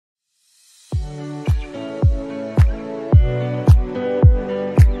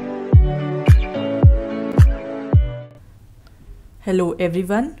Hello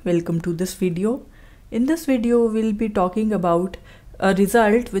everyone, welcome to this video. In this video we'll be talking about a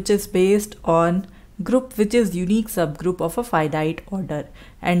result which is based on group which is unique subgroup of a finite order,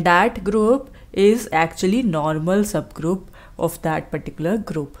 and that group is actually normal subgroup of that particular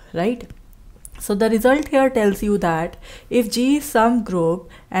group, right? So the result here tells you that if G is some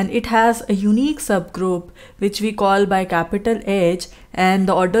group and it has a unique subgroup which we call by capital H, and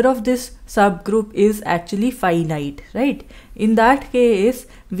the order of this subgroup is actually finite, right? In that case,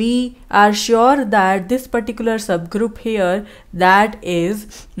 we are sure that this particular subgroup here, that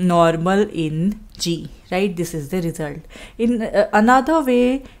is normal in G, right? This is the result. In another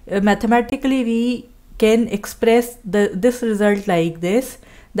way, mathematically we can express this result like this,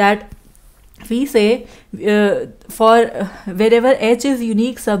 that we say for wherever H is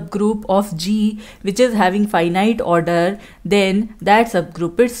unique subgroup of G which is having finite order, then that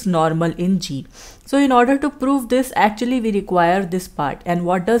subgroup is normal in G. So in order to prove this, actually we require this part. And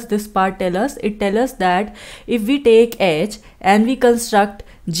what does this part tell us? It tells us that if we take H and we construct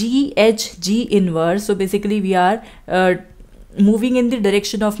G inverse, so basically we are moving in the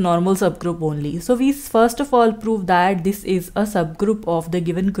direction of normal subgroup only. So we first of all prove that this is a subgroup of the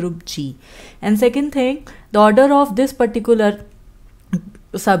given group G. And second thing, the order of this particular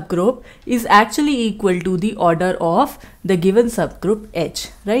subgroup is actually equal to the order of the given subgroup H,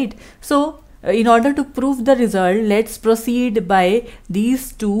 right? So in order to prove the result, let's proceed by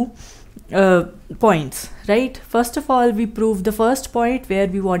these two points, right? First of all, we prove the first point where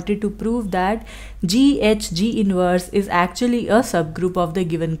we wanted to prove that G inverse is actually a subgroup of the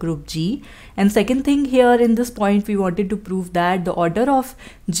given group G. And second thing, here in this point we wanted to prove that the order of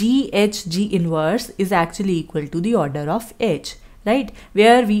G inverse is actually equal to the order of H, right?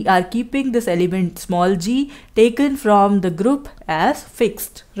 Where we are keeping this element small g taken from the group as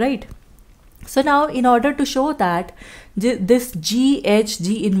fixed, right? So now in order to show that this G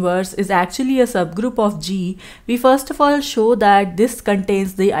inverse is actually a subgroup of G, we first of all show that this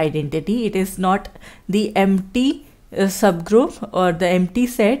contains the identity. It is not the empty subgroup or the empty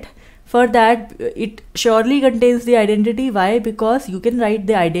set. For that, it surely contains the identity. Why? Because you can write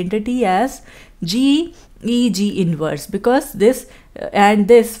the identity as G inverse, because this and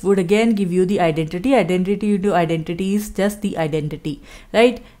this would again give you the identity. Identity into identity is just the identity,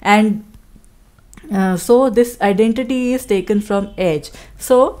 right? And so this identity is taken from H.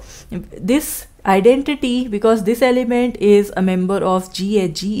 So this identity, because this element is a member of G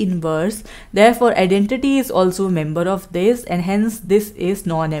inverse, therefore identity is also a member of this, and hence this is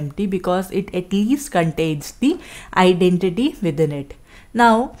non-empty because it at least contains the identity within it.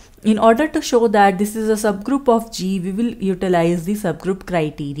 Now, in order to show that this is a subgroup of G, we will utilize the subgroup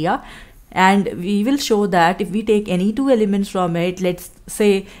criteria. And we will show that if we take any two elements from it, let's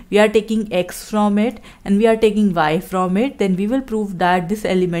say we are taking X from it and we are taking Y from it, then we will prove that this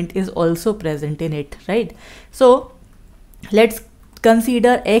element is also present in it, right? So let's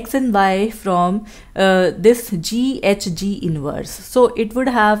consider X and Y from this G inverse. So it would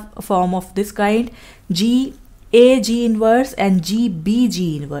have a form of this kind: G inverse and G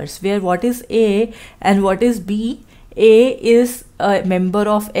inverse, where what is A and what is B? A is a member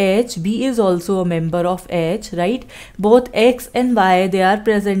of H, B is also a member of H, right? Both X and Y, they are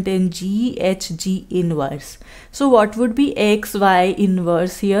present in G inverse. So what would be X, Y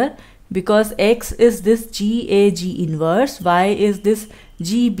inverse here? Because X is this G inverse, Y is this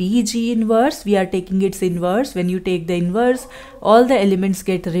G inverse, we are taking its inverse. When you take the inverse, all the elements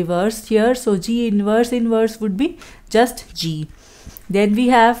get reversed here. So G inverse would be just G. Then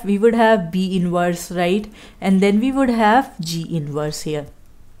we would have B inverse, right? And then we would have G inverse here,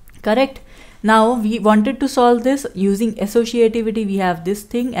 correct? Now we wanted to solve this using associativity. We have this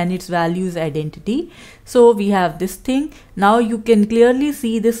thing and its value is identity. So we have this thing. Now you can clearly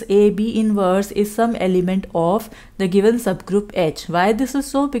see this AB inverse is some element of the given subgroup H. Why this is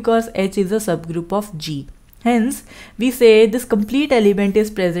so? Because H is a subgroup of G. Hence we say this complete element is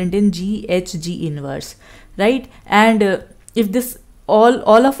present in G inverse, right? And if this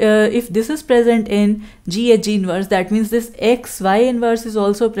if this is present in G inverse, that means this XY inverse is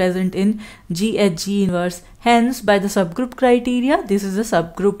also present in G inverse. Hence, by the subgroup criteria, this is a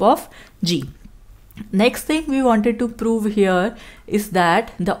subgroup of G. Next thing we wanted to prove here is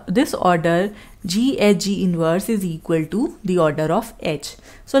that this order G inverse is equal to the order of H.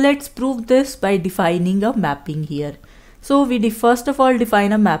 So let's prove this by defining a mapping here. So we first of all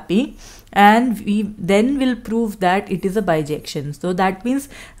define a mapping, and we then will prove that it is a bijection. So that means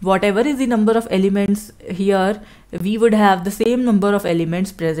whatever is the number of elements here, we would have the same number of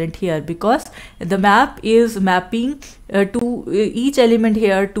elements present here, because the map is mapping to each element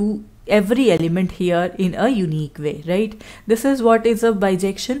here to every element here in a unique way, right? This is what is a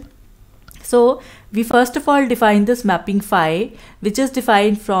bijection. So we first of all define this mapping phi, which is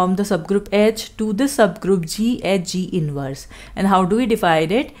defined from the subgroup H to this subgroup G H G inverse. And how do we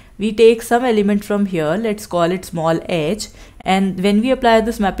define it? We take some element from here, let's call it small h, and when we apply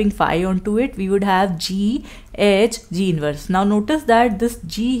this mapping phi onto it, we would have G H G inverse. Now notice that this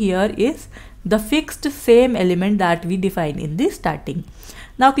G here is the fixed same element that we define in the starting.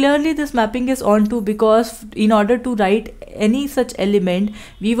 Now clearly this mapping is onto, because in order to write any such element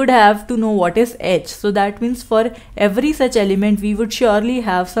we would have to know what is h. So that means for every such element we would surely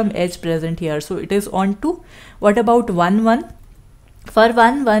have some h present here. So it is onto. What about 1 1? For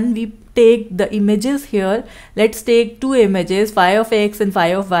 1 1 we take the images here. Let's take two images, phi of x and phi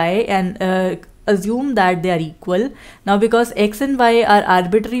of y, and assume that they are equal. Now because x and y are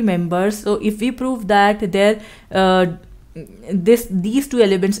arbitrary members, so if we prove that these two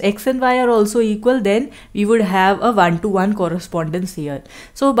elements x and y are also equal, then we would have a 1-to-1 correspondence here.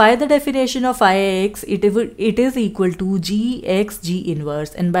 So by the definition of phi x, it is equal to g x g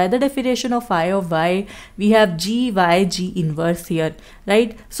inverse, and by the definition of phi of y, we have g y g inverse here,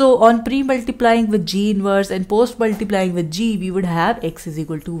 right? So on pre-multiplying with g inverse and post-multiplying with g, we would have x is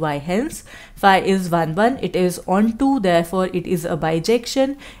equal to y. Hence phi is 1 1, it is onto, therefore it is a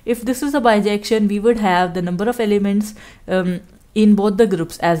bijection. If this is a bijection, we would have the number of elements in both the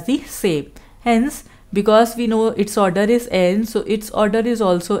groups as the same. Hence, because we know its order is n, so its order is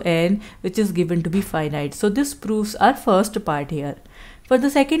also n, which is given to be finite. So this proves our first part here. For the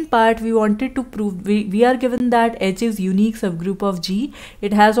second part, we wanted to prove, we are given that H is unique subgroup of G.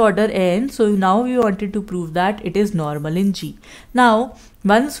 It has order n, so now we wanted to prove that it is normal in G. Now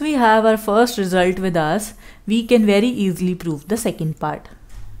once we have our first result with us, we can very easily prove the second part.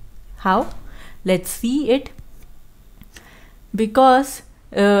 How? Let's see it. Because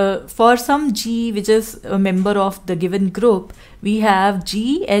for some G which is a member of the given group, we have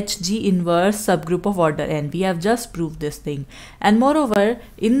G H G inverse subgroup of order n. We have just proved this thing, and moreover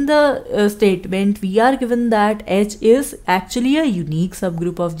in the statement we are given that H is actually a unique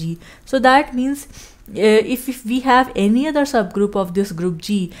subgroup of G. So that means if we have any other subgroup of this group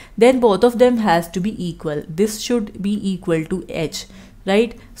G, then both of them has to be equal. This should be equal to H,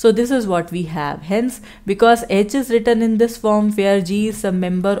 right? So this is what we have. Hence, because H is written in this form where G is a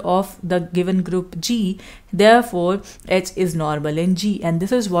member of the given group G, therefore H is normal in G, and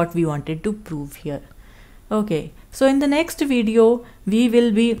this is what we wanted to prove here. Okay, so in the next video we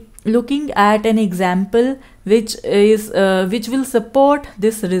will be looking at an example which will support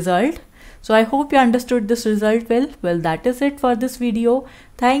this result. So I hope you understood this result well. Well, that is it for this video.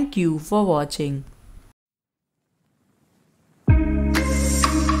 Thank you for watching.